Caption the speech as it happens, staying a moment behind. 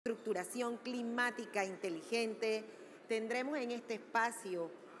estructuración climática inteligente, tendremos en este espacio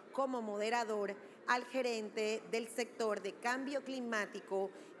como moderador al gerente del sector de cambio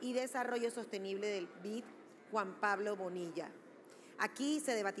climático y desarrollo sostenible del BID, Juan Pablo Bonilla. Aquí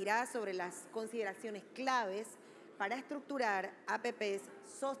se debatirá sobre las consideraciones claves para estructurar APPs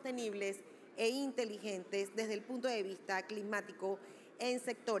sostenibles e inteligentes desde el punto de vista climático en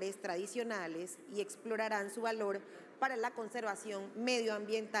sectores tradicionales y explorarán su valor para la conservación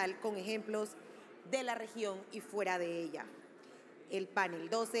medioambiental con ejemplos de la región y fuera de ella. El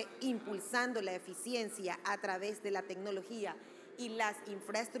panel 12, impulsando la eficiencia a través de la tecnología y las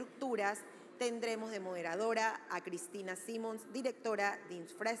infraestructuras, tendremos de moderadora a Cristina Simons, directora de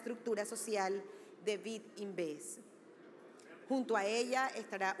Infraestructura Social de BID Inves. Junto a ella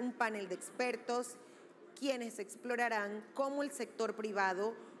estará un panel de expertos quienes explorarán cómo el sector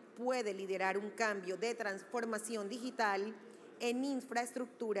privado puede liderar un cambio de transformación digital en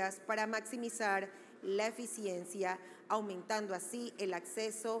infraestructuras para maximizar la eficiencia, aumentando así el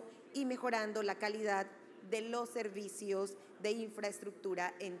acceso y mejorando la calidad de los servicios de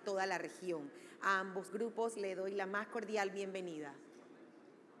infraestructura en toda la región. A ambos grupos le doy la más cordial bienvenida.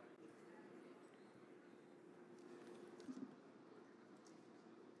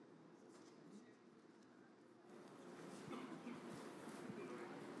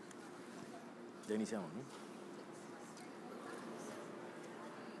 Ya iniciamos, ¿no?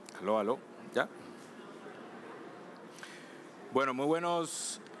 Aló, aló, ¿ya? Bueno, muy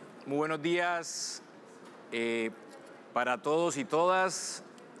buenos días para todos y todas.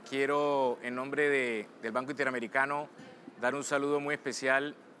 Quiero, en nombre del Banco Interamericano, dar un saludo muy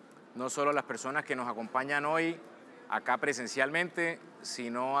especial, no solo a las personas que nos acompañan hoy acá presencialmente,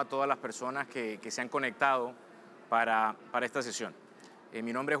 sino a todas las personas que se han conectado para esta sesión.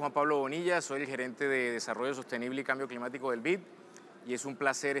 Mi nombre es Juan Pablo Bonilla, soy el gerente de Desarrollo Sostenible y Cambio Climático del BID y es un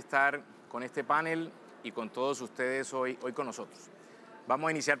placer estar con este panel y con todos ustedes hoy con nosotros. Vamos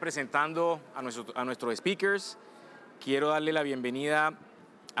a iniciar presentando a nuestros speakers. Quiero darle la bienvenida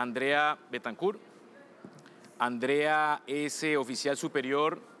a Andrea Betancourt. Andrea es oficial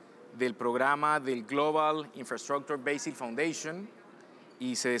superior del programa del Global Infrastructure Basic Foundation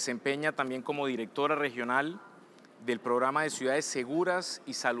y se desempeña también como directora regional del programa de ciudades seguras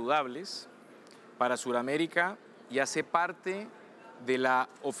y saludables para Sudamérica y hace parte de la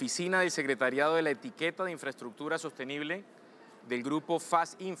oficina del Secretariado de la Etiqueta de Infraestructura Sostenible del grupo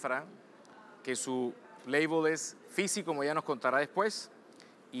FAST Infra, que su label es FISI, como ella nos contará después,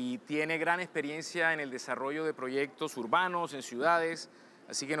 y tiene gran experiencia en el desarrollo de proyectos urbanos en ciudades,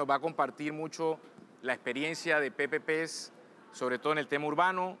 así que nos va a compartir mucho la experiencia de PPPs, sobre todo en el tema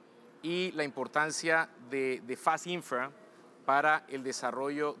urbano, y la importancia de Fast Infra para el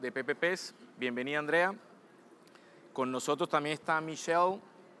desarrollo de PPPs. Bienvenida, Andrea. Con nosotros también está Michelle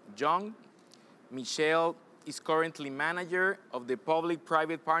Young. Michelle is currently manager of the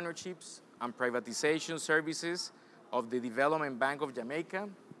Public-Private Partnerships and Privatization Services of the Development Bank of Jamaica,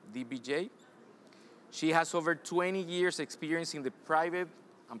 DBJ. She has over 20 years experience in the private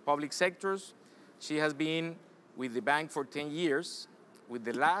and public sectors. She has been with the bank for 10 years, with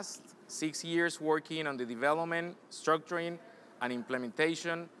the last 6 years working on the development, structuring, and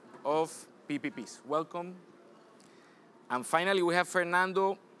implementation of PPPs. Welcome. And finally, we have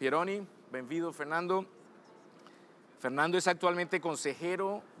Fernando Pieroni. Bienvenido, Fernando. Fernando es actualmente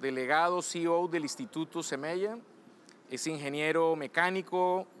consejero, delegado, CEO del Instituto Semella. Es ingeniero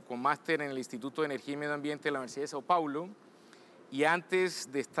mecánico con máster en el Instituto de Energía y Medio Ambiente de la Universidad de Sao Paulo. Y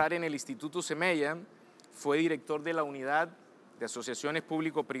antes de estar en el Instituto Semella, fue director de la Unidad de Asociaciones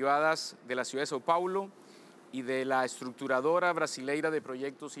Público-Privadas de la Ciudad de Sao Paulo y de la estructuradora brasileira de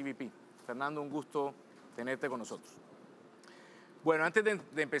proyectos IBP. Fernando, un gusto tenerte con nosotros. Bueno, antes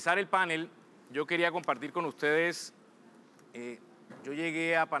de empezar el panel, yo quería compartir con ustedes, yo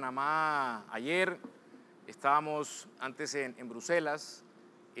llegué a Panamá ayer, estábamos antes en Bruselas,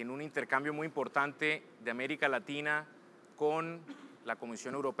 en un intercambio muy importante de América Latina con la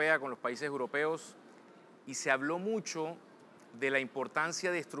Comisión Europea, con los países europeos, y se habló mucho de la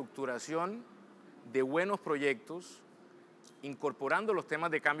importancia de estructuración de buenos proyectos, incorporando los temas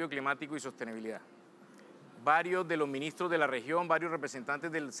de cambio climático y sostenibilidad. Varios de los ministros de la región, varios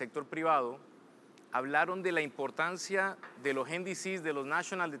representantes del sector privado, hablaron de la importancia de los NDCs, de los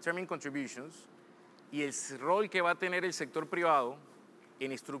National Determined Contributions, y el rol que va a tener el sector privado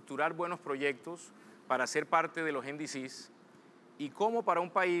en estructurar buenos proyectos para ser parte de los NDCs, y cómo para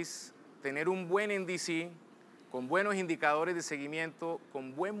un país tener un buen NDC con buenos indicadores de seguimiento,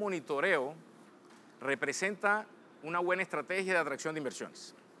 con buen monitoreo, representa una buena estrategia de atracción de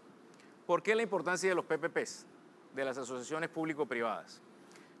inversiones. ¿Por qué la importancia de los PPPs, de las asociaciones público-privadas?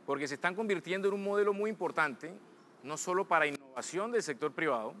 porque se están convirtiendo en un modelo muy importante, no solo para innovación del sector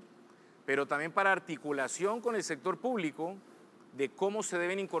privado, pero también para articulación con el sector público de cómo se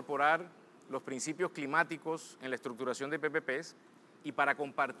deben incorporar los principios climáticos en la estructuración de PPPs y para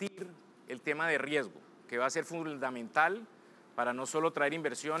compartir el tema de riesgo, que va a ser fundamental para no solo traer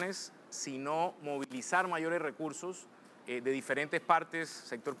inversiones, sino movilizar mayores recursos de diferentes partes,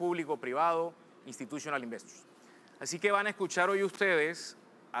 sector público, privado, institutional investors. Así que van a escuchar hoy ustedes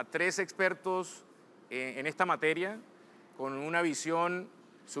a 3 expertos en esta materia, con una visión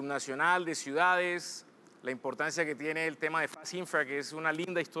subnacional de ciudades, la importancia que tiene el tema de Fast Infra, que es una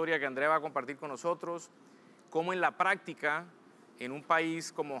linda historia que Andrea va a compartir con nosotros, cómo en la práctica, en un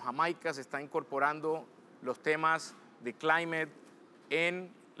país como Jamaica, se está incorporando los temas de climate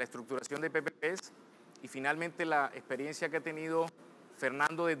en la estructuración de PPPs, y finalmente la experiencia que ha tenido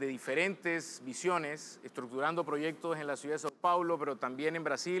Fernando desde diferentes visiones, estructurando proyectos en la ciudad de Sao Paulo, pero también en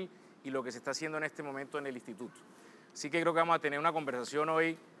Brasil, y lo que se está haciendo en este momento en el instituto. Así que creo que vamos a tener una conversación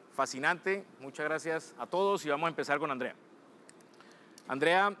hoy fascinante. Muchas gracias a todos y vamos a empezar con Andrea.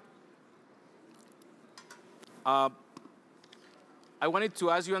 Andrea, I wanted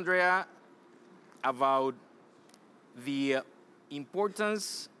to ask you, Andrea, about the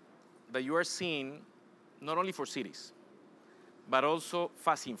importance that you are seeing, not only for cities, but also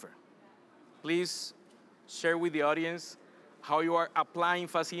Fast Infra. Please share with the audience how you are applying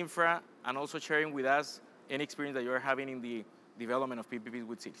Fast Infra and also sharing with us any experience that you are having in the development of PPPs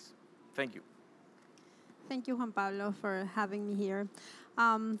with cities. Thank you. Thank you, Juan Pablo, for having me here.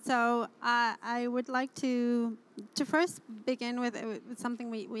 I would like to first begin with something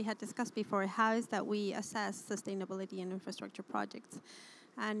we had discussed before. How is that we assess sustainability in infrastructure projects?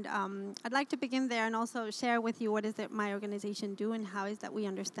 And I'd like to begin there and also share with you what is that my organization do and how is that we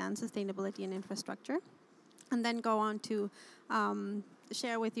understand sustainability in infrastructure. And then go on to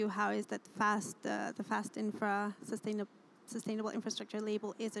share with you how is that the Fast Infra sustainable infrastructure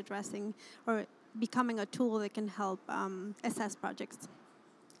label is addressing or becoming a tool that can help assess projects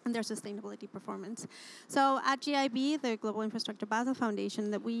and their sustainability performance. So at GIB, the Global Infrastructure Basel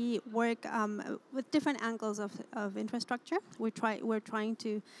Foundation, that we work with different angles of infrastructure. We're trying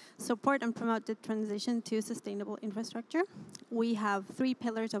to support and promote the transition to sustainable infrastructure. We have 3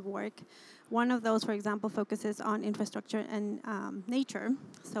 pillars of work. One of those, for example, focuses on infrastructure and nature.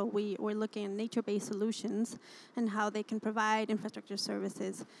 So we're looking at nature-based solutions and how they can provide infrastructure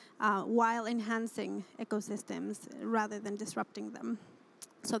services while enhancing ecosystems rather than disrupting them.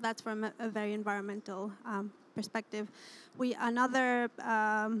 So that's from a very environmental perspective. Another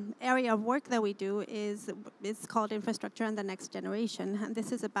area of work that we do is called Infrastructure and the Next Generation. And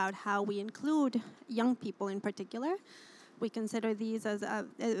this is about how we include young people in particular. We consider these as a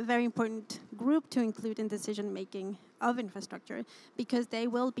very important group to include in decision-making of infrastructure because they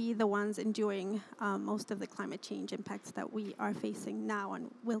will be the ones enduring most of the climate change impacts that we are facing now and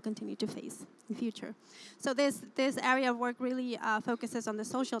will continue to face in future. So this area of work really focuses on the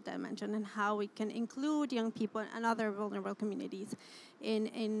social dimension and how we can include young people and other vulnerable communities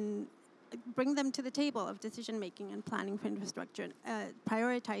in bring them to the table of decision-making and planning for infrastructure,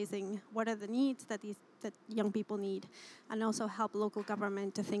 prioritizing what are the needs that young people need, and also help local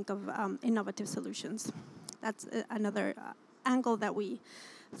government to think of innovative solutions. That's another angle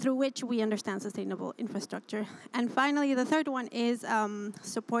through which we understand sustainable infrastructure. And finally, the third one is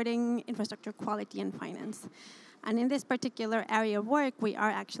supporting infrastructure quality and finance. And in this particular area of work, we are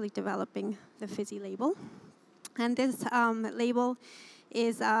actually developing the FISI label. And this label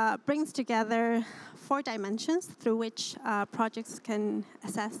brings together 4 dimensions through which projects can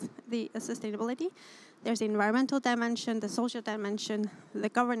assess the sustainability. There's the environmental dimension, the social dimension, the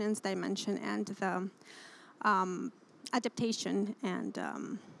governance dimension, and the adaptation and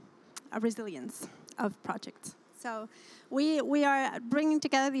resilience of projects. So we are bringing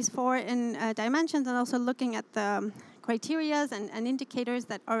together these 4 dimensions and also looking at the criteria and indicators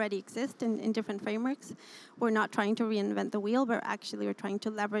that already exist in different frameworks. We're not trying to reinvent the wheel, but actually we're trying to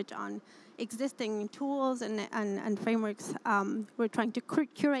leverage on existing tools and frameworks. We're trying to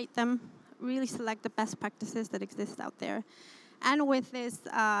curate them, really select the best practices that exist out there. And with this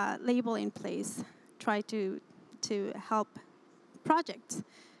label in place, try to help projects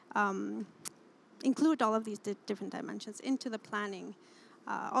include all of these different dimensions into the planning,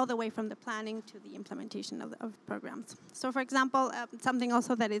 all the way from the planning to the implementation of programs. So, for example, something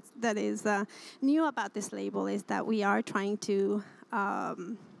also that is new about this label is that we are trying to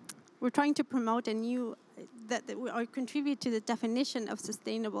promote a new or contribute to the definition of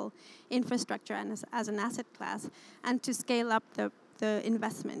sustainable infrastructure and as an asset class, and to scale up the the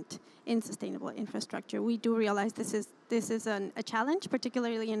investment in sustainable infrastructure. We do realize this is a challenge,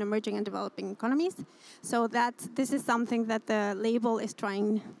 particularly in emerging and developing economies. So this is something that the label is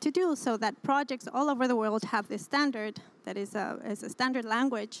trying to do, so that projects all over the world have this standard that is a standard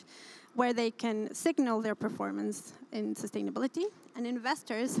language where they can signal their performance in sustainability. And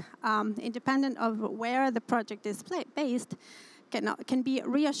investors, independent of where the project is based, can be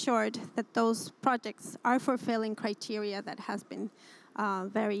reassured that those projects are fulfilling criteria that has been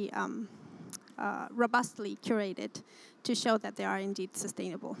very robustly curated to show that they are indeed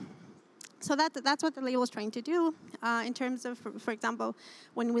sustainable. So that's what the label is trying to do. In terms of, for example,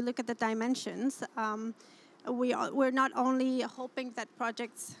 when we look at the dimensions, we're not only hoping that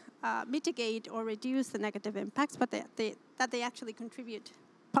projects mitigate or reduce the negative impacts, but that they actually contribute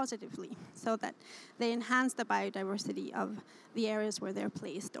positively, so that they enhance the biodiversity of the areas where they're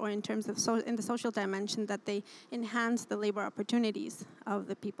placed, or in terms of in the social dimension, that they enhance the labor opportunities of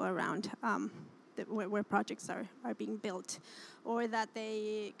the people around where projects are being built, or that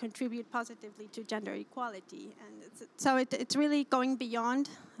they contribute positively to gender equality. And it's really going beyond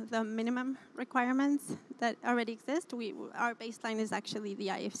the minimum requirements that already exist. Our baseline is actually the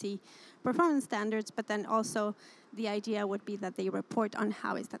IFC performance standards, but then also the idea would be that they report on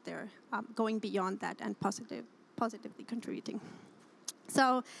how is that they're going beyond that and positively contributing.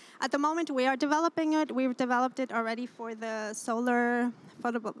 So at the moment we are developing it. We've developed it already for the solar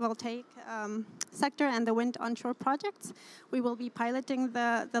photovoltaic sector and the wind onshore projects. We will be piloting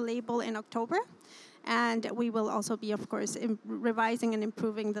the label in October. And we will also be, of course, revising and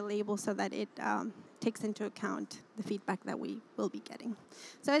improving the label so that it takes into account the feedback that we will be getting.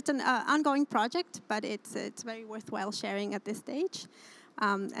 So it's an ongoing project, but it's very worthwhile sharing at this stage.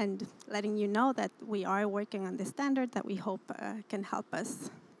 And letting you know that we are working on this standard that we hope can help us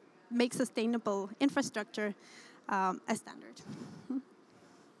make sustainable infrastructure a standard.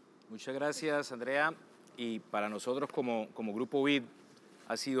 Muchas gracias, Andrea. Y para nosotros como Grupo BID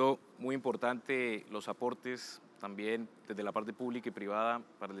ha sido muy importante los aportes también desde la parte pública y privada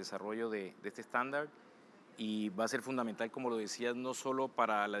para el desarrollo de este estándar, y va a ser fundamental, como lo decías, no solo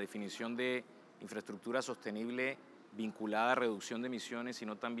para la definición de infraestructura sostenible vinculada a reducción de emisiones,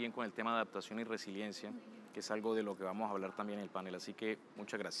 sino también con el tema de adaptación y resiliencia, que es algo de lo que vamos a hablar también en el panel. Así que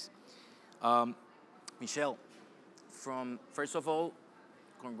muchas gracias. Michelle, first of all,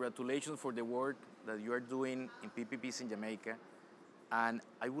 congratulations for the work that you are doing in PPPs in Jamaica. And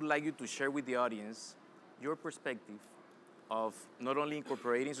I would like you to share with the audience your perspective of not only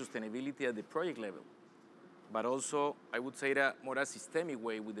incorporating sustainability at the project level, but also, I would say, a more systemic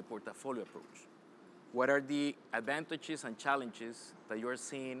way with the portfolio approach. What are the advantages and challenges that you are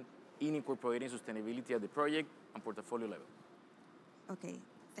seeing in incorporating sustainability at the project and portfolio level? Okay,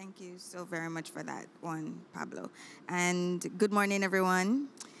 thank you so very much for that one, Pablo. And good morning, everyone.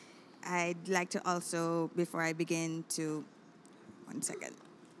 I'd like to also, before I begin to, one second.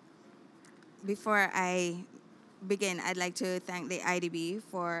 Before I begin, I'd like to thank the IDB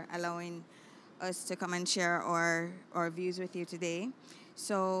for allowing us to come and share our views with you today.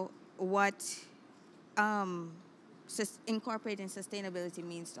 So what incorporating sustainability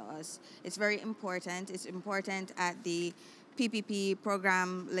means to us, it's very important. It's important at the PPP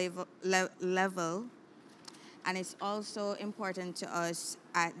program level, and it's also important to us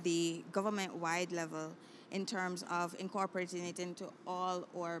at the government-wide level in terms of incorporating it into all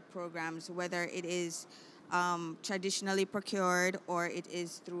our programs, whether it is traditionally procured or it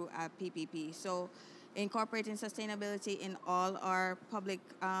is through a PPP. So incorporating sustainability in all our public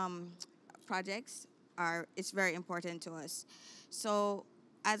projects is very important to us. So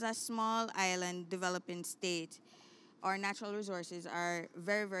as a small island developing state, our natural resources are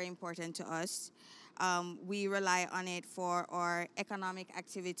very, very important to us. We rely on it for our economic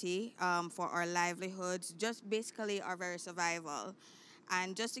activity, for our livelihoods, just basically our very survival.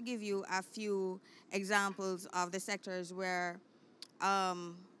 And just to give you a few examples of the sectors where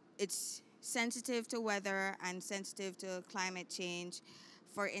it's sensitive to weather and sensitive to climate change,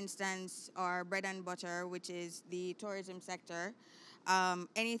 for instance, our bread and butter, which is the tourism sector,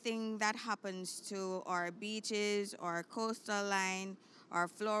 anything that happens to our beaches, our coastal line, our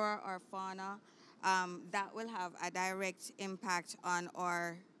flora, our fauna, that will have a direct impact on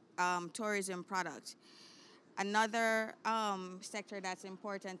our tourism product. Another sector that's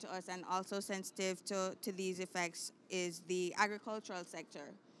important to us and also sensitive to these effects is the agricultural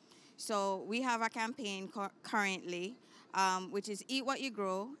sector. So we have a campaign currently, which is Eat What You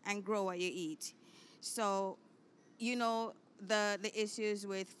Grow and Grow What You Eat. So, you know, the issues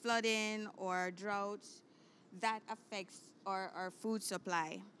with flooding or droughts, that affects our food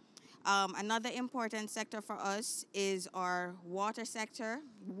supply. Another important sector for us is our water sector.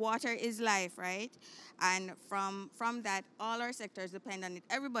 Water is life, right? And from that, all our sectors depend on it.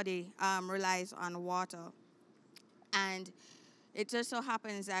 Everybody relies on water. And it just so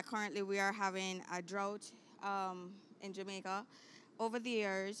happens that currently we are having a drought in Jamaica. Over the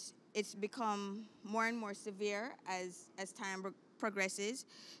years, it's become more and more severe as time progresses.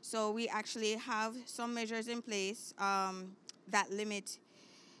 So we actually have some measures in place that limit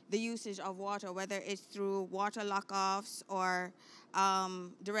the usage of water, whether it's through water lockoffs or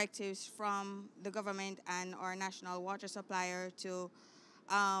directives from the government and our national water supplier to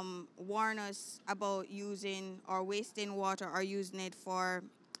warn us about using or wasting water or using it for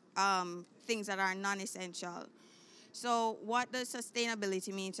things that are non-essential. So what does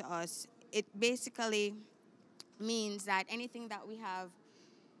sustainability mean to us? It basically means that anything that we have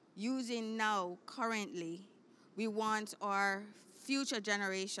using now currently, we want our future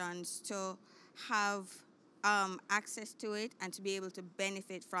generations to have access to it and to be able to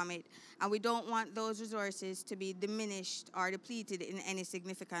benefit from it. And we don't want those resources to be diminished or depleted in any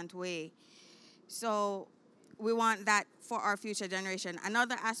significant way. So we want that for our future generation.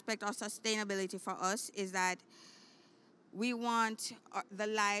 Another aspect of sustainability for us is that we want the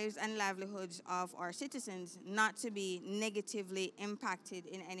lives and livelihoods of our citizens not to be negatively impacted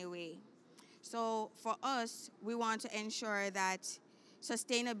in any way. So for us, we want to ensure that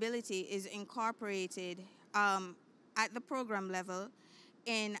sustainability is incorporated at the program level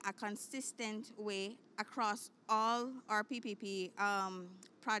in a consistent way across all our PPP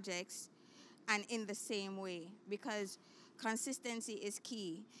projects and in the same way, because consistency is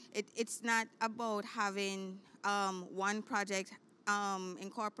key. It's not about having one project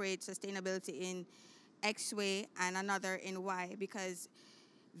incorporate sustainability in X way and another in Y, because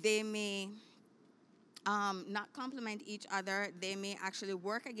they may not complement each other. They may actually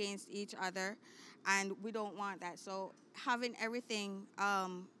work against each other, and we don't want that. So having everything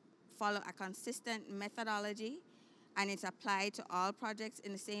follow a consistent methodology and it's applied to all projects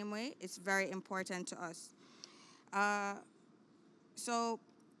in the same way, it's very important to us. So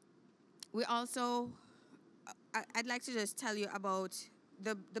we also, I'd like to just tell you about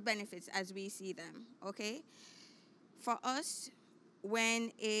the benefits as we see them, okay? For us,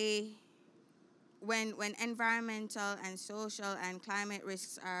 when environmental and social and climate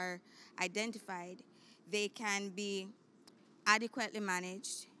risks are identified, they can be adequately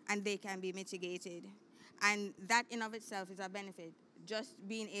managed and they can be mitigated. And that in of itself is a benefit, just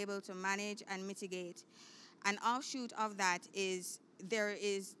being able to manage and mitigate. An offshoot of that is there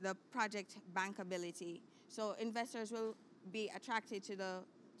is the project bankability. So investors will be attracted to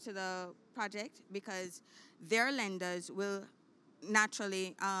the project because their lenders will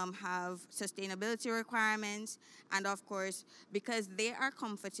naturally have sustainability requirements, and of course, because they are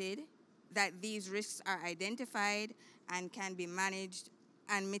comforted that these risks are identified and can be managed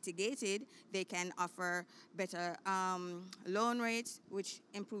and mitigated, they can offer better loan rates, which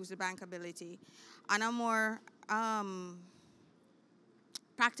improves the bankability. On a more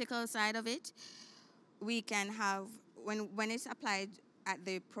practical side of it, we can have, when it's applied at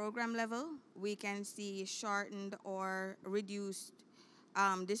the program level, we can see shortened or reduced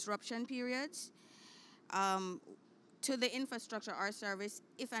disruption periods to the infrastructure or service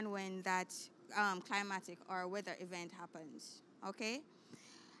if and when that climatic or weather event happens, okay?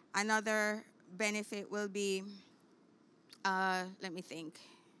 Another benefit will be, let me think.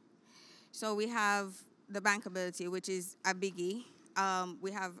 So we have the bankability, which is a biggie.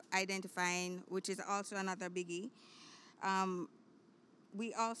 We have identifying, which is also another biggie.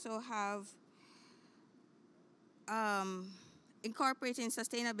 We also have incorporating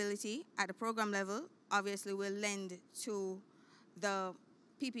sustainability at the program level obviously will lend to the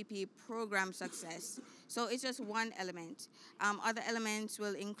PPP program success. So it's just one element. Other elements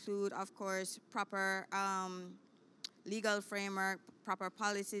will include, of course, proper legal framework, proper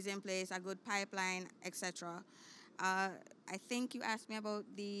policies in place, a good pipeline, etc. I think you asked me about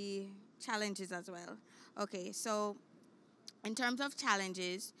the challenges as well. Okay, so in terms of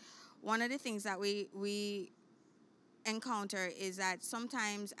challenges, one of the things that we encounter is that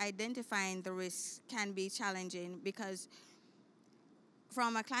sometimes identifying the risks can be challenging because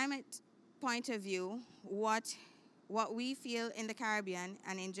from a climate point of view, what we feel in the Caribbean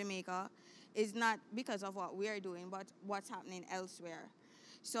and in Jamaica is not because of what we are doing, but what's happening elsewhere.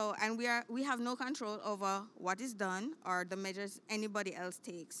 So, and we have no control over what is done or the measures anybody else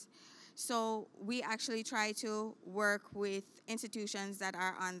takes. So we actually try to work with institutions that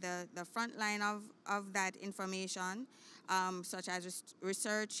are on the front line of that information, such as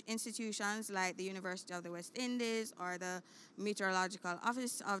research institutions like the University of the West Indies or the Meteorological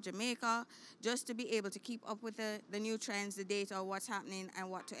Office of Jamaica, just to be able to keep up with the new trends, the data, what's happening, and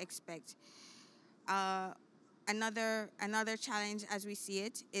what to expect. Another challenge, as we see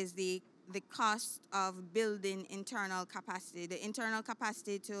it, is the cost of building internal capacity, the internal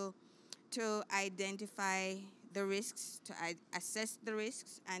capacity to identify the risks, to assess the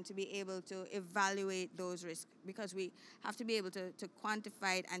risks, and to be able to evaluate those risks, because we have to be able to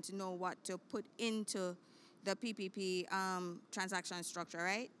quantify it and to know what to put into the PPP transaction structure,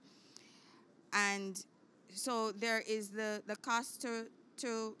 right? And so there is the cost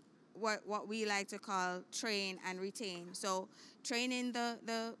to what we like to call train and retain. So training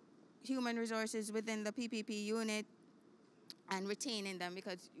the human resources within the PPP unit and retaining them,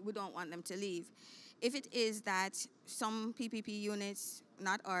 because we don't want them to leave. If it is that some PPP units,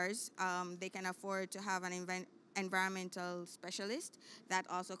 not ours, they can afford to have an environmental specialist, that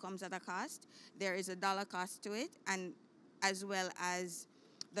also comes at a cost. There is a dollar cost to it, and as well as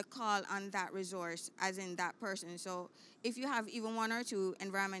the call on that resource, as in that person. So if you have even one or two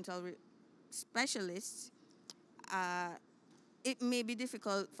environmental specialists, it may be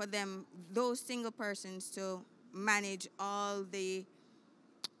difficult for them, those single persons, to manage all the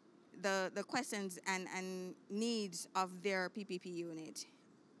questions and needs of their PPP unit.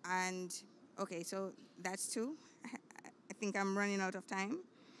 And okay, so that's two. I think I'm running out of time.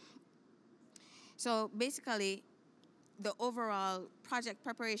 So basically, the overall project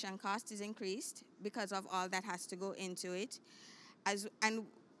preparation cost is increased because of all that has to go into it. And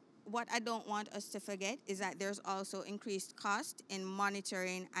what I don't want us to forget is that there's also increased cost in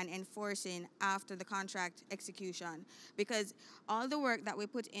monitoring and enforcing after the contract execution, because all the work that we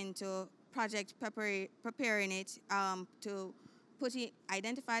put into project preparing it, to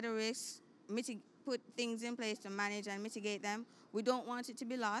identify the risks, put things in place to manage and mitigate them, we don't want it to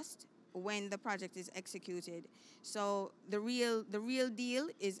be lost when the project is executed. So the real deal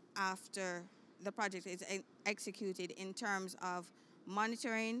is after the project is executed, in terms of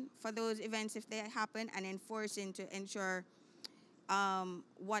monitoring for those events if they happen, and enforcing to ensure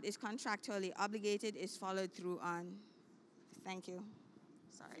what is contractually obligated is followed through on. Thank you.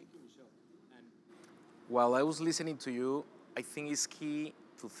 Sorry. Thank you, Michelle. And while I was listening to you, I think it's key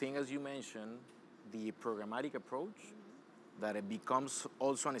to think, as you mentioned, the programmatic approach, that it becomes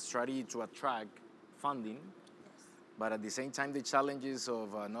also a strategy to attract funding, but at the same time the challenges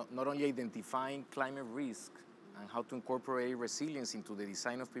of not only identifying climate risk and how to incorporate resilience into the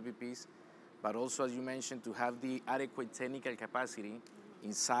design of PPPs, but also, as you mentioned, to have the adequate technical capacity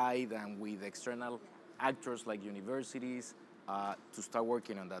inside and with external actors like universities to start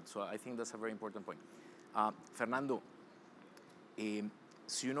working on that. So I think that's a very important point. Fernando,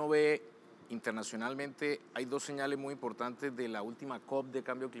 si uno ve internacionalmente, hay dos señales muy importantes de la última COP de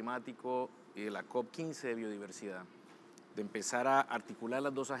cambio climático y de la COP 15 de biodiversidad, de empezar a articular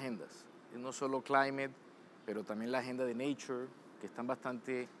las dos agendas, no solo climate, pero también la agenda de nature, que están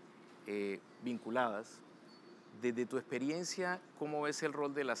bastante vinculadas. Desde tu experiencia, ¿cómo ves el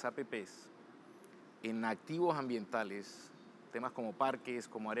rol de las APPs en activos ambientales, temas como parques,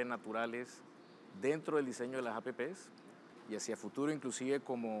 como áreas naturales, dentro del diseño de las APPs y hacia futuro inclusive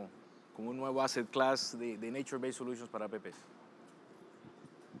como un nuevo asset class de nature-based solutions para APPs?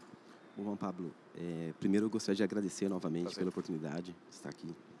 Bom, Juan Pablo, primeiro eu gostaria de agradecer novamente pela oportunidade de estar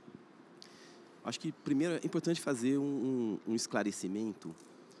aqui. Acho que primeiro é importante fazer um esclarecimento.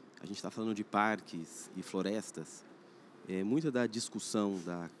 A gente está falando de parques e florestas. Muita da discussão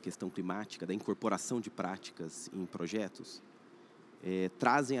da questão climática, da incorporação de práticas em projetos,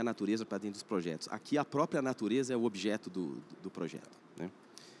 trazem a natureza para dentro dos projetos. Aqui a própria natureza é o objeto do projeto, né?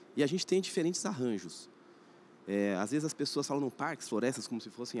 E a gente tem diferentes arranjos. Às vezes as pessoas falam parques, florestas, como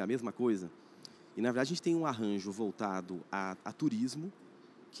se fossem a mesma coisa. E, na verdade, a gente tem um arranjo voltado a turismo,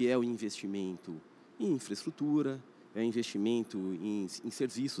 que é o investimento em infraestrutura, é investimento em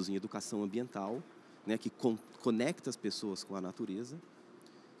serviços, em educação ambiental, né, que conecta as pessoas com a natureza.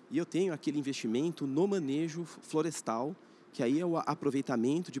 E eu tenho aquele investimento no manejo florestal, que aí é o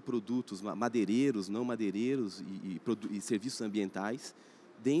aproveitamento de produtos madeireiros, não madeireiros e serviços ambientais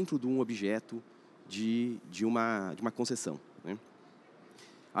dentro de um objeto de uma concessão, né?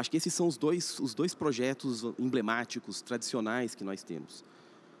 Acho que esses são os dois projetos emblemáticos, tradicionais que nós temos.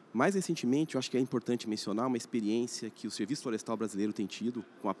 Mais recentemente, eu acho que é importante mencionar uma experiência que o Serviço Florestal Brasileiro tem tido,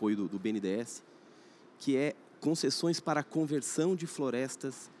 com o apoio do BNDES, que é concessões para a conversão de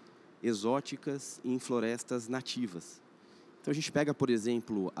florestas exóticas em florestas nativas. Então, a gente pega, por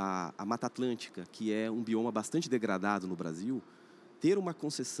exemplo, a Mata Atlântica, que é um bioma bastante degradado no Brasil, ter uma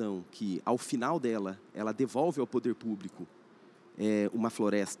concessão que, ao final dela, ela devolve ao poder público uma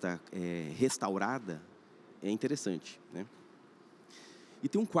floresta restaurada, é interessante, né? E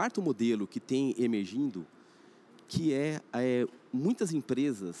tem um quarto modelo que tem emergindo, que muitas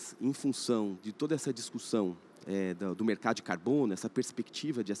empresas, em função de toda essa discussão do mercado de carbono, essa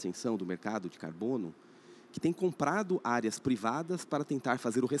perspectiva de ascensão do mercado de carbono, que tem comprado áreas privadas para tentar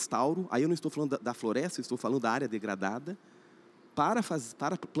fazer o restauro. Aí eu não estou falando da floresta, eu estou falando da área degradada, para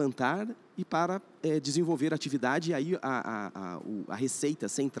plantar e para desenvolver atividade. E aí a receita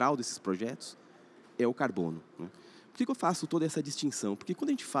central desses projetos é o carbono, né? Por que eu faço toda essa distinção? Porque quando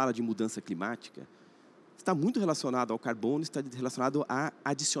a gente fala de mudança climática, está muito relacionado ao carbono, está relacionado à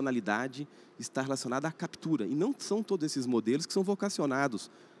adicionalidade, está relacionado à captura. E não são todos esses modelos que são vocacionados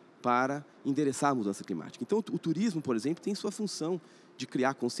para endereçar a mudança climática. Então, o turismo, por exemplo, tem sua função de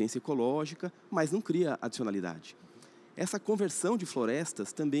criar consciência ecológica, mas não cria adicionalidade. Essa conversão de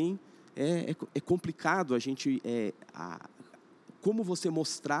florestas também é complicado a gente... como você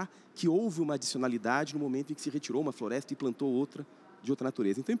mostrar que houve uma adicionalidade no momento em que se retirou uma floresta e plantou outra de outra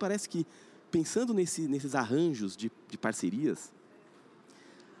natureza. Então, me parece que, pensando nesses arranjos de parcerias,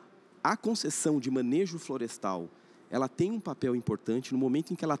 a concessão de manejo florestal, ela tem um papel importante no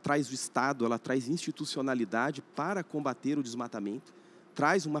momento em que ela traz o Estado, ela traz institucionalidade para combater o desmatamento,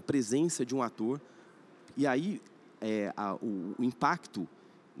 traz uma presença de um ator, e aí o impacto,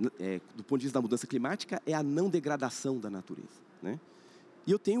 do ponto de vista da mudança climática, é a não degradação da natureza, né?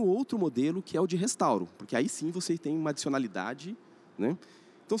 E eu tenho outro modelo, que é o de restauro, porque aí sim você tem uma adicionalidade, né?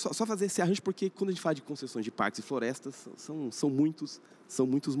 Então, só fazer esse arranjo, porque quando a gente fala de concessões de parques e florestas, são muitos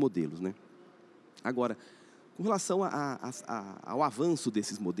modelos, né? Agora, com relação ao avanço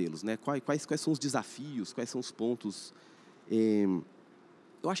desses modelos, né? Quais são os desafios, quais são os pontos?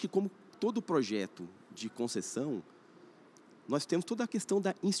 Eu acho que, como todo projeto de concessão, nós temos toda a questão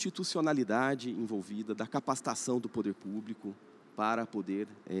da institucionalidade envolvida, da capacitação do poder público para poder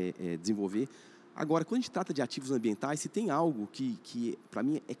desenvolver. Agora, quando a gente trata de ativos ambientais, se tem algo que para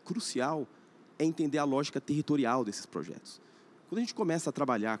mim, é crucial, é entender a lógica territorial desses projetos. Quando a gente começa a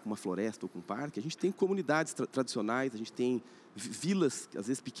trabalhar com uma floresta ou com um parque, a gente tem comunidades tradicionais, a gente tem vilas, às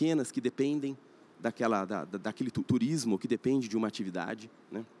vezes pequenas, que dependem daquele turismo, que depende de uma atividade,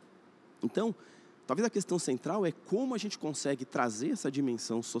 né? Então, talvez a questão central é como a gente consegue trazer essa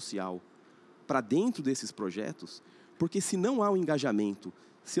dimensão social para dentro desses projetos, porque se não há um engajamento,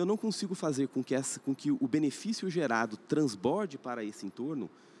 se eu não consigo fazer com que o benefício gerado transborde para esse entorno,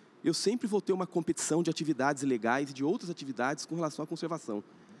 eu sempre vou ter uma competição de atividades legais e de outras atividades com relação à conservação.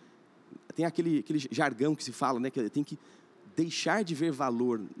 Tem aquele jargão que se fala, né, que tem que deixar de ver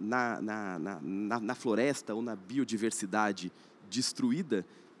valor na floresta ou na biodiversidade destruída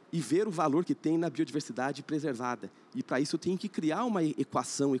e ver o valor que tem na biodiversidade preservada. E, para isso, eu tenho que criar uma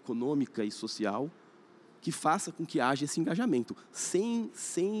equação econômica e social que faça com que haja esse engajamento. Sem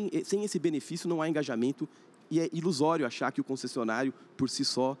esse benefício, não há engajamento, e é ilusório achar que o concessionário, por si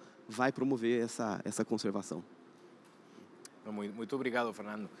só, vai promover essa conservação. Muito obrigado,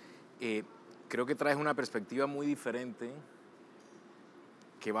 Fernando. Creo que traes una perspectiva muy diferente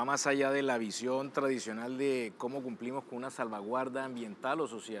que va más allá de la visión tradicional de cómo cumplimos con una salvaguarda ambiental o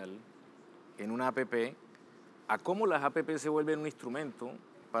social en una APP, a cómo las APP se vuelven un instrumento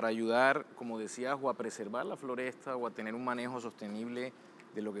para ayudar, como decías, o a preservar la floresta o a tener un manejo sostenible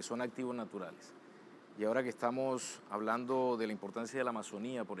de lo que son activos naturales. Y ahora que estamos hablando de la importancia de la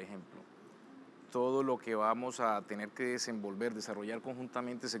Amazonía, por ejemplo, todo lo que vamos a tener que desarrollar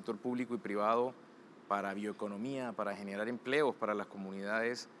conjuntamente sector público y privado para bioeconomía, para generar empleos para las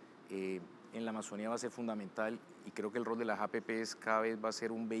comunidades en la Amazonía va a ser fundamental, y creo que el rol de las APPs cada vez va a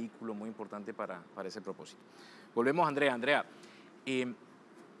ser un vehículo muy importante para ese propósito. Volvemos a Andrea. Andrea,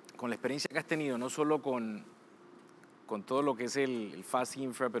 con la experiencia que has tenido, no solo con todo lo que es el Fast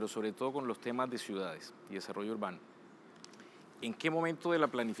Infra, pero sobre todo con los temas de ciudades y desarrollo urbano, ¿en qué momento de la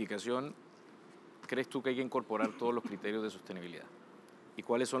planificación crees tú que hay que incorporar todos los criterios de sostenibilidad? ¿Y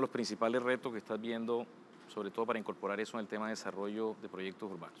cuáles son los principales retos que estás viendo, sobre todo para incorporar eso en el tema de desarrollo de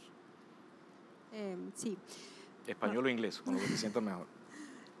proyectos urbanos? Sí. Español o inglés, con lo que te sientas mejor.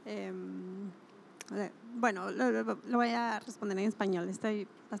 Bueno, lo voy a responder en español. Estoy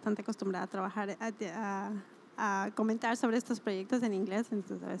bastante acostumbrada a trabajar, a comentar sobre estos proyectos en inglés,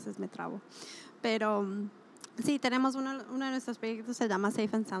 entonces a veces me trabo. Pero sí, tenemos uno de nuestros proyectos, se llama Safe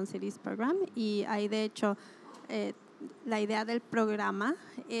and Sound Cities Program, y ahí de hecho la idea del programa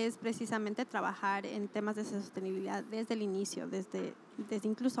es precisamente trabajar en temas de sostenibilidad desde el inicio, desde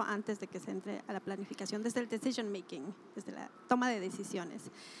incluso antes de que se entre a la planificación, desde el decision making, desde la toma de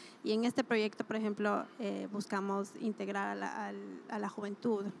decisiones. Y en este proyecto, por ejemplo, buscamos integrar a la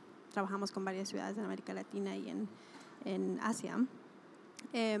juventud. Trabajamos con varias ciudades en América Latina y en Asia.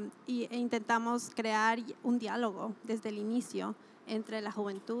 E intentamos crear un diálogo desde el inicio entre la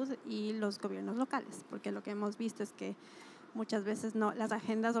juventud y los gobiernos locales, porque lo que hemos visto es que muchas veces las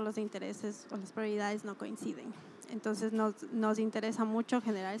agendas o los intereses o las prioridades no coinciden. Entonces nos interesa mucho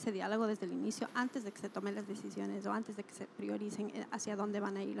generar ese diálogo desde el inicio, antes de que se tomen las decisiones o antes de que se prioricen hacia dónde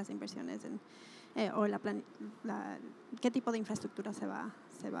van a ir las inversiones o qué tipo de infraestructura se va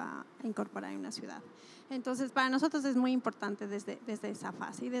a incorporar en una ciudad. Entonces, para nosotros es muy importante desde esa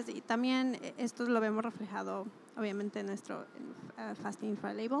fase. Y también esto lo vemos reflejado, obviamente, en nuestro Fast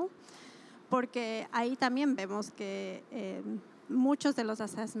Infra Label, porque ahí también vemos que muchos de los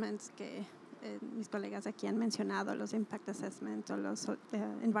assessments que mis colegas aquí han mencionado, los impact assessments o los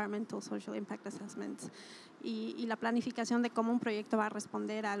environmental social impact assessments y la planificación de cómo un proyecto va a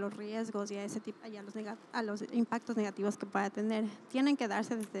responder a los riesgos y a los impactos negativos que pueda tener, tienen que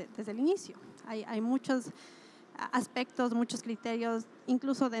darse desde el inicio. Hay muchos aspectos, muchos criterios,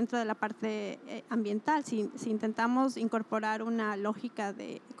 incluso dentro de la parte ambiental. Si intentamos incorporar una lógica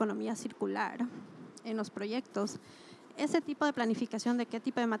de economía circular en los proyectos, ese tipo de planificación de qué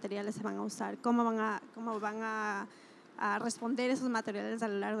tipo de materiales se van a usar, cómo van a responder esos materiales a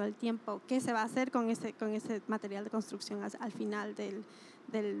lo largo del tiempo, qué se va a hacer con ese material de construcción al final del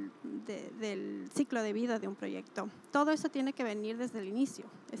ciclo de vida de un proyecto. Todo eso tiene que venir desde el inicio.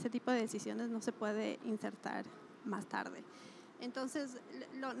 Ese tipo de decisiones no se puede insertar más tarde. Entonces,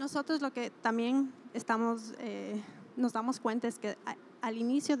 nosotros lo que también nos damos cuenta es que al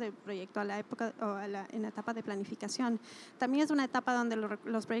inicio del proyecto, en la etapa de planificación, también es una etapa donde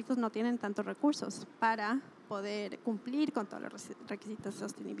los proyectos no tienen tantos recursos para poder cumplir con todos los requisitos de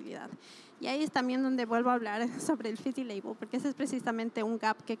sostenibilidad. Y ahí es también donde vuelvo a hablar sobre el Fizzy Label, porque ese es precisamente un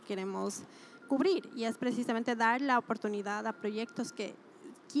gap que queremos cubrir, y es precisamente dar la oportunidad a proyectos que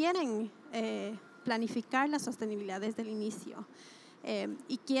quieren planificar la sostenibilidad desde el inicio.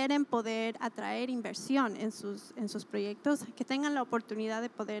 Y quieren poder atraer inversión en sus proyectos, que tengan la oportunidad de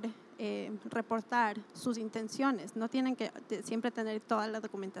poder reportar sus intenciones. No tienen que siempre tener toda la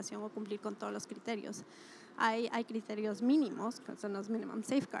documentación o cumplir con todos los criterios. Hay criterios mínimos, que son los minimum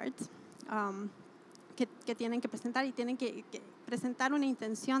safeguards, que tienen que presentar, y tienen que presentar una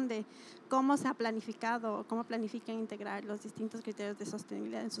intención de cómo se ha planificado, cómo planifican integrar los distintos criterios de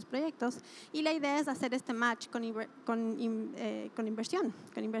sostenibilidad en sus proyectos. Y la idea es hacer este match con inversión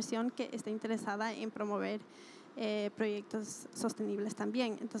que esté interesada en promover proyectos sostenibles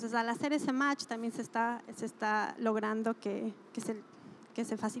también. Entonces, al hacer ese match también se está logrando que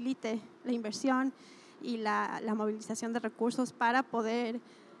se facilite la inversión y la movilización de recursos para poder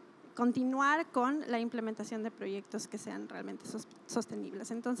continuar con la implementación de proyectos que sean realmente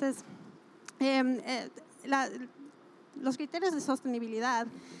sostenibles. Entonces, los criterios de sostenibilidad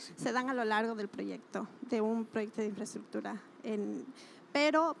se dan a lo largo del proyecto, de un proyecto de infraestructura.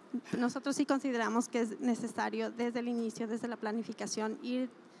 Pero nosotros sí consideramos que es necesario desde el inicio, desde la planificación, ir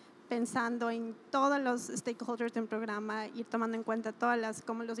pensando en todos los stakeholders del programa, ir tomando en cuenta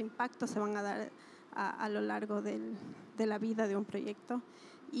cómo los impactos se van a dar a lo largo de la vida de un proyecto.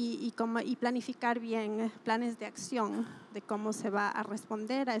 Y planificar bien planes de acción de cómo se va a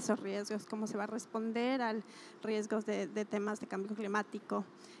responder a esos riesgos, cómo se va a responder a riesgos de temas de cambio climático.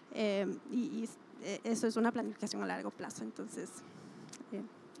 Y eso es una planificación a largo plazo. Entonces,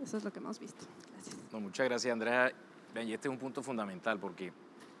 eso es lo que hemos visto. Gracias. No, muchas gracias, Andrea. Y este es un punto fundamental, porque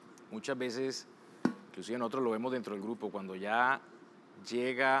muchas veces, inclusive nosotros lo vemos dentro del grupo, cuando ya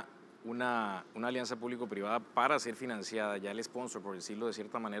llega una alianza público-privada para ser financiada, ya el sponsor, por decirlo de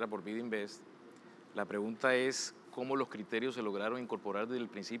cierta manera, por Bid Invest, la pregunta es cómo los criterios se lograron incorporar desde el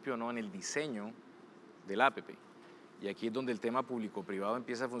principio o no en el diseño del APP. Y aquí es donde el tema público-privado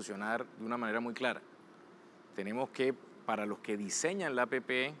empieza a funcionar de una manera muy clara. Tenemos que, para los que diseñan la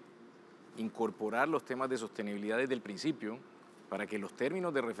APP, incorporar los temas de sostenibilidad desde el principio, para que los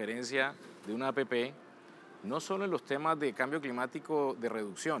términos de referencia de una APP no solo en los temas de cambio climático de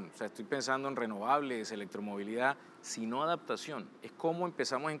reducción, o sea, estoy pensando en renovables, electromovilidad, sino adaptación. Es cómo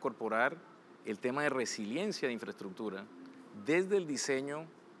empezamos a incorporar el tema de resiliencia de infraestructura desde el diseño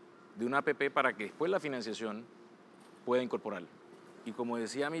de una APP para que después la financiación pueda incorporarlo. Y como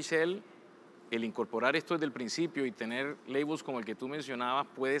decía Michelle, el incorporar esto desde el principio y tener labels como el que tú mencionabas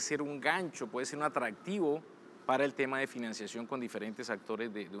puede ser un gancho, puede ser un atractivo para el tema de financiación con diferentes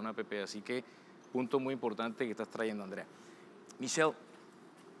actores de una APP. Así que punto muy importante que estás trayendo, Andrea. Michelle,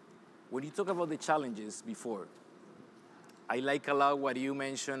 when you talk about the challenges before, I like a lot what you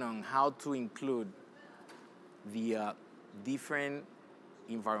mentioned on how to include the different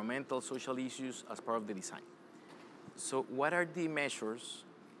environmental, social issues as part of the design. So what are the measures,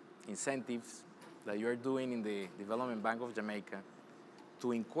 incentives that you are doing in the Development Bank of Jamaica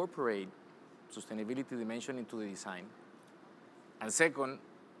to incorporate sustainability dimension into the design? And second,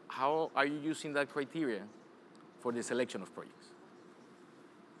 how are you using that criteria for the selection of projects?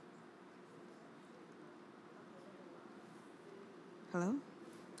 Hello?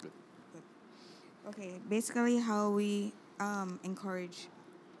 Good. Okay, basically how we encourage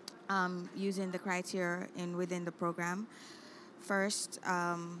using the criteria within the program. First,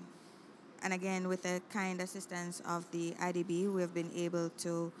 and again, with the kind assistance of the IDB, we have been able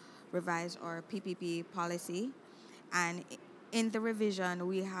to revise our PPP policy. And in the revision,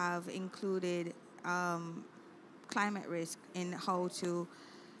 we have included climate risk in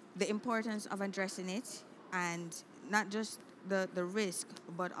the importance of addressing it, and not just the risk,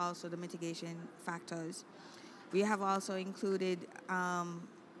 but also the mitigation factors. We have also included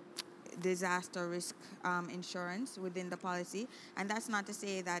disaster risk insurance within the policy, and that's not to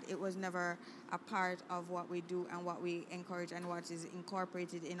say that it was never a part of what we do and what we encourage and what is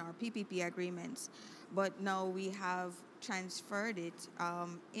incorporated in our PPP agreements, but now we have transferred it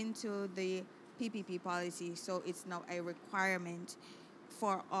into the PPP policy, so it's now a requirement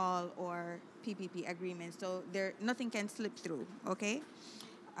for all our PPP agreements, so nothing can slip through, okay?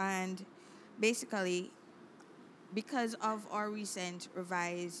 And basically, because of our recent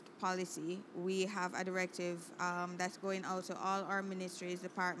revised policy, we have a directive that's going out to all our ministries,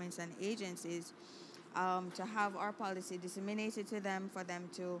 departments, and agencies to have our policy disseminated to them for them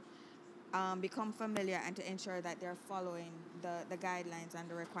to become familiar and to ensure that they're following the guidelines and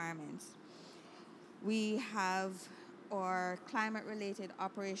the requirements. We have our climate-related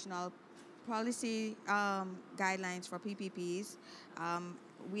operational policy guidelines for PPPs.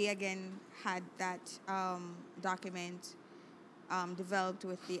 We again had that document developed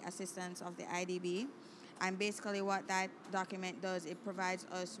with the assistance of the IDB. And basically what that document does, it provides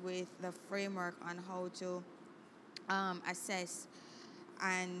us with the framework on how to assess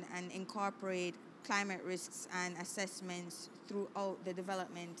and incorporate climate risks and assessments throughout the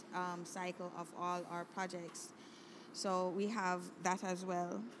development cycle of all our projects. So we have that as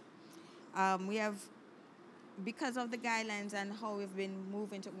well. We have, because of the guidelines and how we've been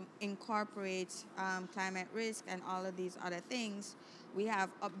moving to incorporate climate risk and all of these other things, we have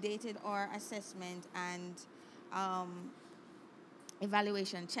updated our assessment and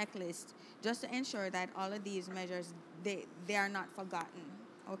evaluation checklist just to ensure that all of these measures, they are not forgotten,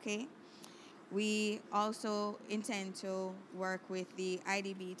 okay? We also intend to work with the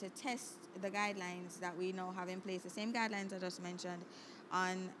IDB to test the guidelines that we now have in place, the same guidelines I just mentioned,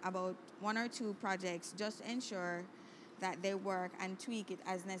 on about 1 or 2 projects, just to ensure that they work and tweak it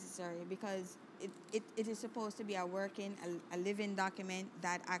as necessary, because it is supposed to be a working, a living document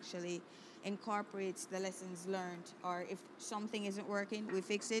that actually incorporates the lessons learned, or if something isn't working, we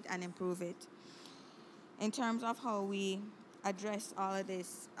fix it and improve it. In terms of how we address all of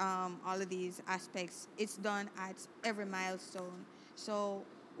this, all of these aspects, it's done at every milestone. So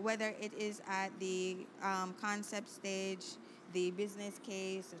whether it is at the concept stage, the business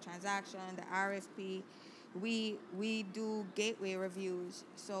case, the transaction, the RFP, we do gateway reviews.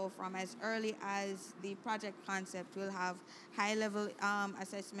 So from as early as the project concept, we'll have high-level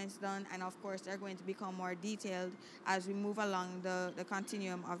assessments done, and of course they're going to become more detailed as we move along the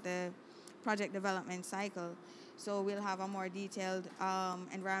continuum of the project development cycle. So we'll have a more detailed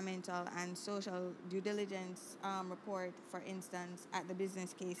environmental and social due diligence report, for instance, at the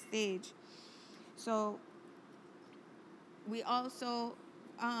business case stage. So we also,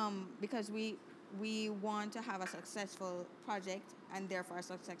 because we want to have a successful project and therefore a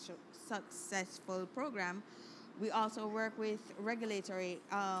successful program, we also work with regulatory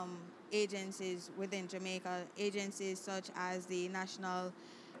agencies within Jamaica, agencies such as the National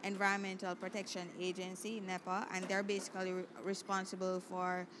Environmental Protection Agency, NEPA, and they're basically responsible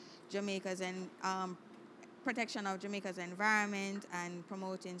for Jamaica's protection of Jamaica's environment and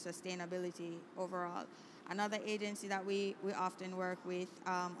promoting sustainability overall. Another agency that we often work with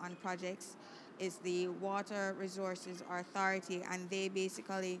on projects is the Water Resources Authority, and they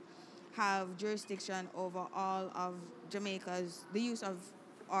basically have jurisdiction over all of Jamaica's, the use of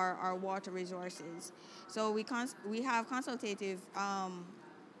our water resources. So we have consultative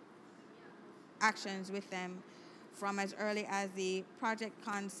actions with them from as early as the project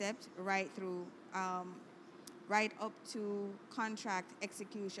concept right up to contract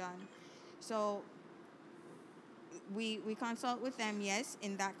execution. So we consult with them, yes,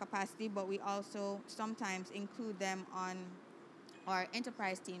 in that capacity, but we also sometimes include them on our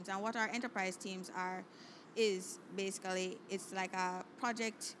enterprise teams. And what our enterprise teams are is basically, it's like a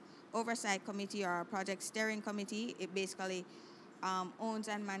project oversight committee or a project steering committee. It basically owns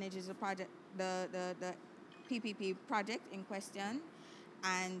and manages the project, the PPP project in question,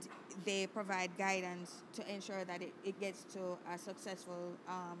 and they provide guidance to ensure that it gets to a successful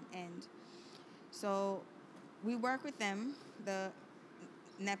end. So we work with them, the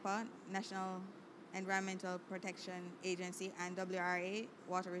NEPA, National Environmental Protection Agency, and WRA,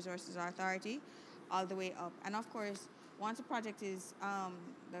 Water Resources Authority, all the way up. And of course, once a project is,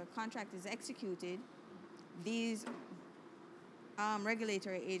 the contract is executed, these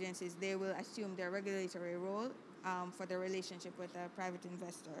regulatory agencies, they will assume their regulatory role for the relationship with the private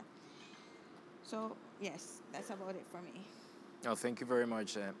investor. So yes, that's about it for me. Oh, thank you very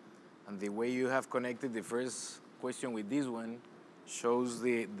much. And the way you have connected the first question with this one shows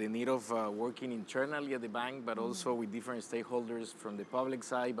the need of working internally at the bank, but also with different stakeholders from the public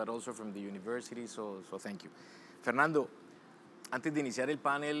side, but also from the university, so thank you. Fernando, antes de iniciar el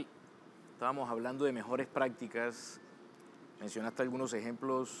panel, estábamos hablando de mejores prácticas. Mencionaste algunos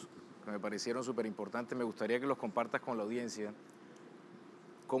ejemplos que me parecieron súper importantes. Me gustaría que los compartas con la audiencia.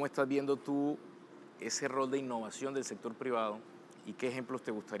 ¿Cómo estás viendo tú ese rol de innovación del sector privado y qué ejemplos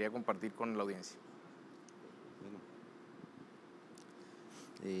te gustaría compartir con la audiencia?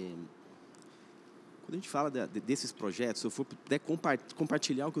 Quando a gente fala desses projetos, se eu for puder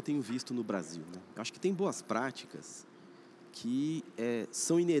compartilhar o que eu tenho visto no Brasil, né? Eu acho que tem boas práticas que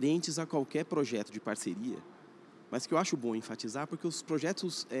são inerentes a qualquer projeto de parceria, mas que eu acho bom enfatizar, porque os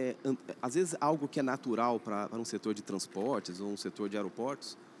projetos, às vezes, algo que é natural para um setor de transportes ou um setor de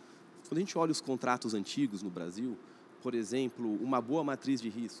aeroportos, quando a gente olha os contratos antigos no Brasil, por exemplo, uma boa matriz de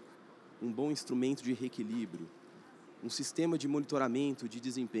risco, um bom instrumento de reequilíbrio, um sistema de monitoramento de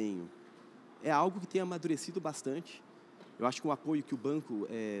desempenho, é algo que tem amadurecido bastante. Eu acho que o apoio que o Banco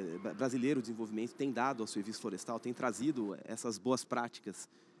Brasileiro de Desenvolvimento tem dado ao serviço florestal tem trazido essas boas práticas,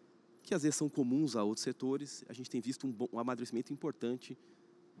 que às vezes são comuns a outros setores. A gente tem visto um amadurecimento importante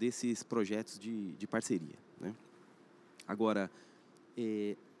desses projetos de parceria, né? Agora,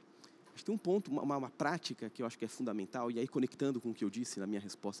 acho que tem um ponto, uma prática que eu acho que é fundamental, e aí conectando com o que eu disse na minha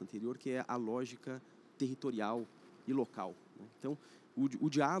resposta anterior, que é a lógica territorial e local, né? Então, o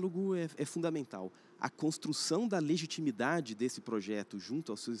diálogo é fundamental. A construção da legitimidade desse projeto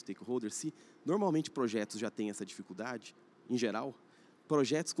junto aos seus stakeholders, se normalmente projetos já têm essa dificuldade, em geral,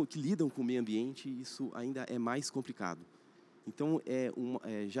 projetos que lidam com o meio ambiente, isso ainda é mais complicado. Então,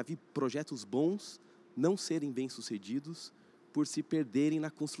 já vi projetos bons não serem bem-sucedidos por se perderem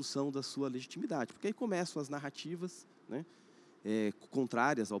na construção da sua legitimidade, porque aí começam as narrativas, né,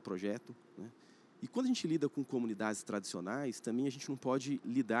 contrárias ao projeto, né? E quando a gente lida com comunidades tradicionais, também a gente não pode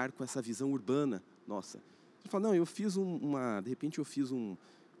lidar com essa visão urbana nossa. Você fala, não, de repente eu fiz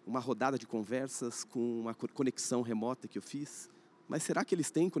uma rodada de conversas com uma conexão remota que eu fiz, mas será que eles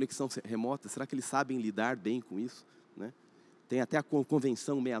têm conexão remota? Será que eles sabem lidar bem com isso, né? Tem até a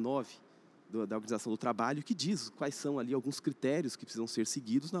Convenção 69 da Organização do Trabalho que diz quais são ali alguns critérios que precisam ser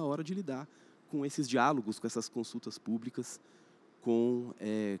seguidos na hora de lidar com esses diálogos, com essas consultas públicas,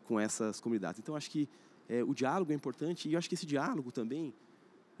 com essas comunidades. Então, acho que o diálogo é importante, e eu acho que esse diálogo também,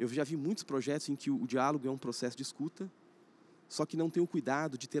 eu já vi muitos projetos em que o diálogo é um processo de escuta, só que não tem o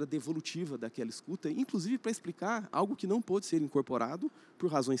cuidado de ter a devolutiva daquela escuta, inclusive para explicar algo que não pôde ser incorporado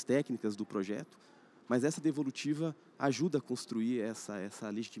por razões técnicas do projeto, mas essa devolutiva ajuda a construir essa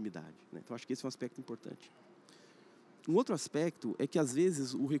legitimidade, né? Então, acho que esse é um aspecto importante. Um outro aspecto é que, às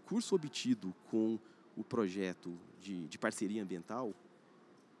vezes, o recurso obtido com o projeto de parceria ambiental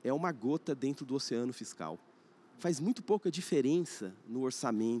é uma gota dentro do oceano fiscal. Faz muito pouca diferença no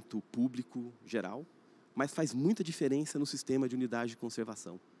orçamento público geral, mas faz muita diferença no sistema de unidade de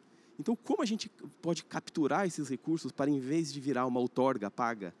conservação. Então, como a gente pode capturar esses recursos para, em vez de virar uma outorga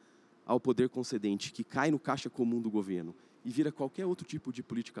paga ao poder concedente, que cai no caixa comum do governo e vira qualquer outro tipo de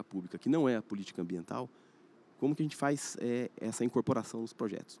política pública, que não é a política ambiental, como que a gente faz essa incorporação nos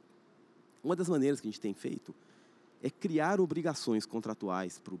projetos? Uma das maneiras que a gente tem feito é criar obrigações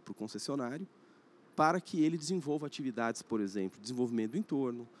contratuais para o concessionário para que ele desenvolva atividades, por exemplo, de desenvolvimento do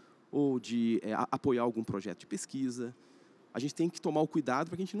entorno ou de apoiar algum projeto de pesquisa. A gente tem que tomar o cuidado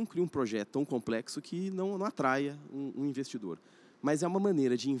para que a gente não crie um projeto tão complexo que não atraia um investidor. Mas é uma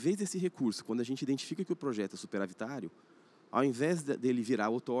maneira de, em vez desse recurso, quando a gente identifica que o projeto é superavitário, ao invés dele virar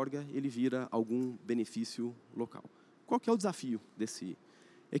outorga, ele vira algum benefício local. Qual que é o desafio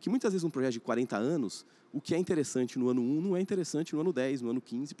é que muitas vezes um projeto de 40 anos, o que é interessante no ano 1 não é interessante no ano 10, no ano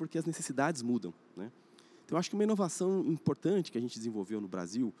 15, porque as necessidades mudam, né? Então, eu acho que uma inovação importante que a gente desenvolveu no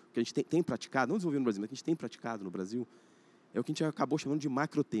Brasil, que a gente tem praticado, não desenvolveu no Brasil, mas que a gente tem praticado no Brasil, é o que a gente acabou chamando de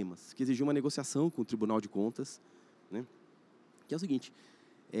macrotemas, que exigiu uma negociação com o Tribunal de Contas, né? Que é o seguinte,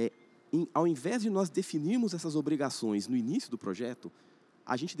 ao invés de nós definirmos essas obrigações no início do projeto,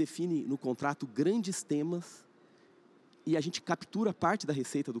 a gente define no contrato grandes temas e a gente captura parte da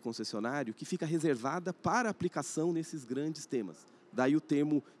receita do concessionário que fica reservada para aplicação nesses grandes temas. Daí o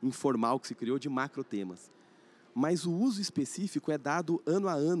termo informal que se criou de macrotemas. Mas o uso específico é dado ano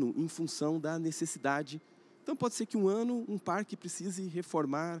a ano em função da necessidade. Então, pode ser que um ano um parque precise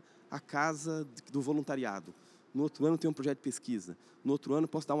reformar a casa do voluntariado. No outro ano tem um projeto de pesquisa. No outro ano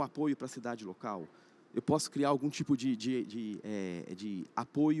posso dar um apoio para a cidade local. Eu posso criar algum tipo de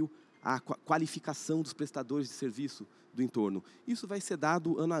apoio à qualificação dos prestadores de serviço do entorno. Isso vai ser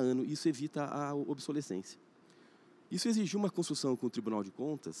dado ano a ano, isso evita a obsolescência. Isso exigiu uma construção com o Tribunal de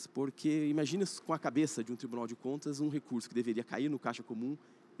Contas, porque imagina com a cabeça de um Tribunal de Contas um recurso que deveria cair no caixa comum,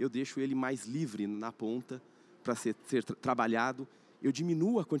 eu deixo ele mais livre na ponta para ser trabalhado, eu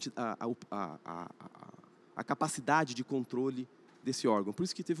diminuo a capacidade de controle desse órgão. Por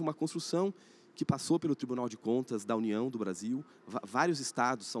isso que teve uma construção que passou pelo Tribunal de Contas da União do Brasil, vários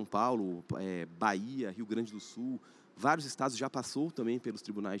estados, São Paulo, Bahia, Rio Grande do Sul, vários estados já passou também pelos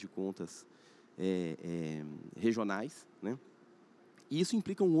tribunais de contas regionais, né? E isso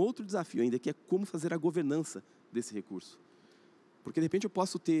implica um outro desafio ainda, que é como fazer a governança desse recurso. Porque, de repente, eu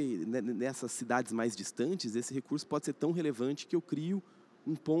posso ter, nessas cidades mais distantes, esse recurso pode ser tão relevante que eu crio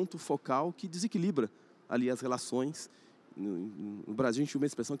um ponto focal que desequilibra ali as relações. No Brasil, a gente tem uma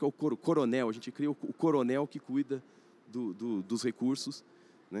expressão que é o coronel. A gente cria o coronel que cuida dos recursos,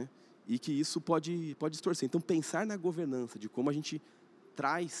 né? E que isso pode distorcer. Então, pensar na governança, de como a gente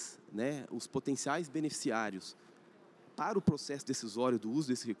traz, né, os potenciais beneficiários para o processo decisório do uso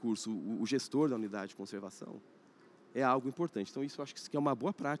desse recurso, o gestor da unidade de conservação, é algo importante. Então, isso eu acho que é uma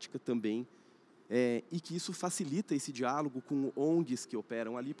boa prática também, e que isso facilita esse diálogo com ONGs que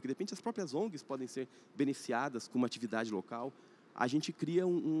operam ali, porque, de repente, as próprias ONGs podem ser beneficiadas com uma atividade local. A gente cria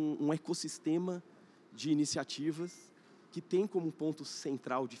um ecossistema de iniciativas que tem como ponto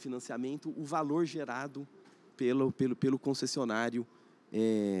central de financiamento o valor gerado pelo concessionário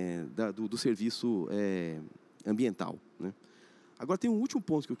do serviço ambiental, né? Agora, tem um último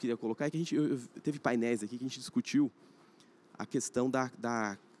ponto que eu queria colocar, é que teve painéis aqui que a gente discutiu a questão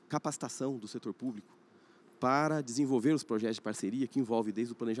da capacitação do setor público para desenvolver os projetos de parceria, que envolve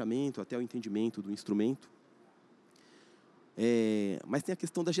desde o planejamento até o entendimento do instrumento. Mas tem a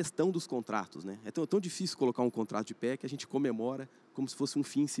questão da gestão dos contratos, né? É tão difícil colocar um contrato de pé que a gente comemora como se fosse um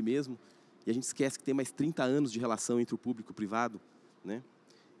fim em si mesmo, e a gente esquece que tem mais 30 anos de relação entre o público e o privado, né?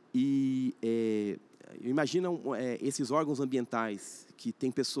 E imagina esses órgãos ambientais que têm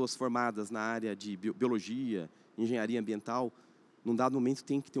pessoas formadas na área de biologia, engenharia ambiental, num dado momento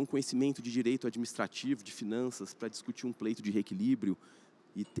tem que ter um conhecimento de direito administrativo, de finanças, para discutir um pleito de reequilíbrio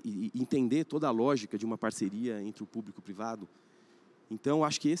e entender toda a lógica de uma parceria entre o público e o privado. Então,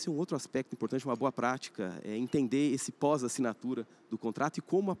 acho que esse é um outro aspecto importante, uma boa prática, é entender esse pós-assinatura do contrato e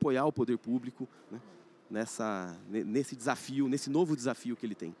como apoiar o poder público, né, nesse desafio, nesse novo desafio que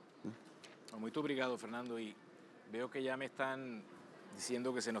ele tem, né? Muito obrigado, Fernando. Y veo que ya me están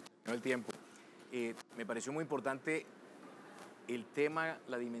diciendo que se nos terminó el tiempo. Me pareció muy importante el tema,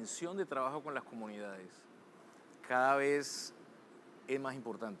 la dimensión de trabajo con las comunidades. Cada vez es más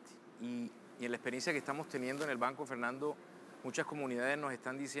importante. Y en la experiencia que estamos teniendo en el banco, Fernando, muchas comunidades nos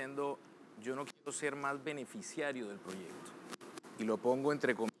están diciendo, yo no quiero ser más beneficiario del proyecto. Y lo pongo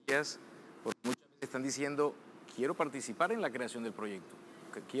entre comillas, porque muchas veces están diciendo, quiero participar en la creación del proyecto,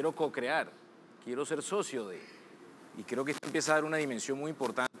 quiero co-crear, quiero ser socio de. Y creo que esto empieza a dar una dimensión muy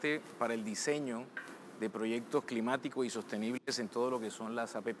importante para el diseño de proyectos climáticos y sostenibles en todo lo que son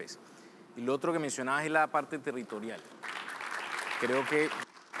las APPs. Y lo otro que mencionabas es la parte territorial. Creo que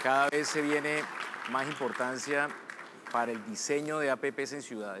cada vez se viene más importancia para el diseño de APPs en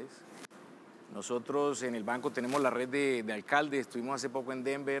ciudades. Nosotros en el banco tenemos la red de alcaldes, estuvimos hace poco en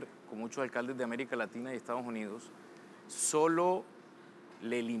Denver con muchos alcaldes de América Latina y Estados Unidos. Solo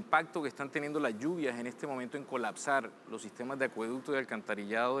el impacto que están teniendo las lluvias en este momento en colapsar los sistemas de acueducto y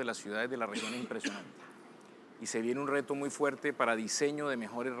alcantarillado de las ciudades de la región es impresionante. Y se viene un reto muy fuerte para diseño de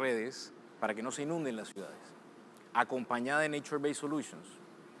mejores redes para que no se inunden las ciudades, acompañada de Nature-Based Solutions.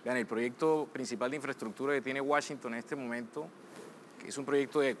 Vean, el proyecto principal de infraestructura que tiene Washington en este momento, que es un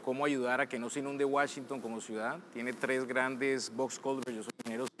proyecto de cómo ayudar a que no se inunde Washington como ciudad, tiene 3 grandes box culverts, yo soy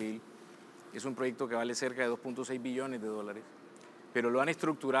ingeniero civil, es un proyecto que vale cerca de $2.6 billones, pero lo han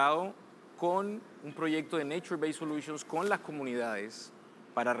estructurado con un proyecto de Nature-Based Solutions con las comunidades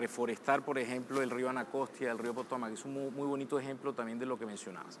para reforestar, por ejemplo, el río Anacostia, el río Potomac. Es un muy bonito ejemplo también de lo que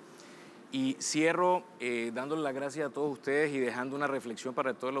mencionabas. Y cierro dándole las gracias a todos ustedes y dejando una reflexión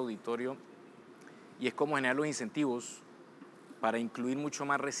para todo el auditorio, y es cómo generar los incentivos para incluir mucho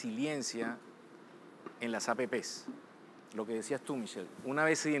más resiliencia en las APPs. Lo que decías tú, Michelle, una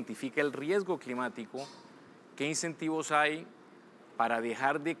vez se identifica el riesgo climático, ¿qué incentivos hay para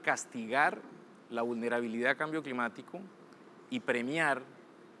dejar de castigar la vulnerabilidad a cambio climático y premiar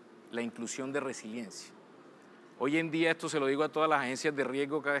la inclusión de resiliencia? Hoy en día, esto se lo digo a todas las agencias de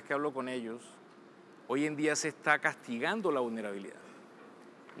riesgo cada vez que hablo con ellos, hoy en día se está castigando la vulnerabilidad.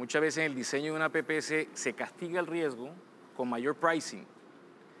 Muchas veces en el diseño de una APP se castiga el riesgo con mayor pricing,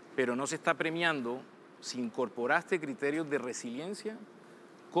 pero no se está premiando, si incorporaste criterios de resiliencia,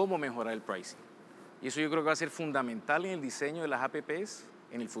 cómo mejorar el pricing. Y eso yo creo que va a ser fundamental en el diseño de las APPs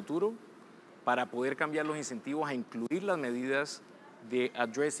en el futuro para poder cambiar los incentivos a incluir las medidas de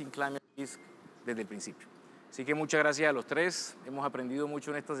Addressing Climate Risk desde el principio. Así que muchas gracias a los tres, hemos aprendido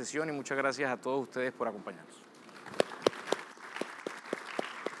mucho en esta sesión y muchas gracias a todos ustedes por acompañarnos.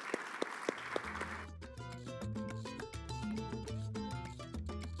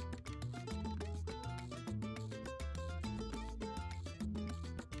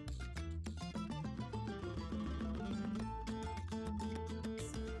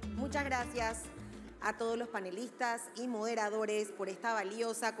 Muchas gracias a todos los panelistas y moderadores por esta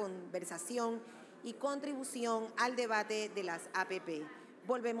valiosa conversación y contribución al debate de las APP.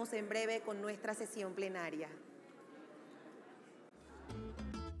 Volvemos en breve con nuestra sesión plenaria.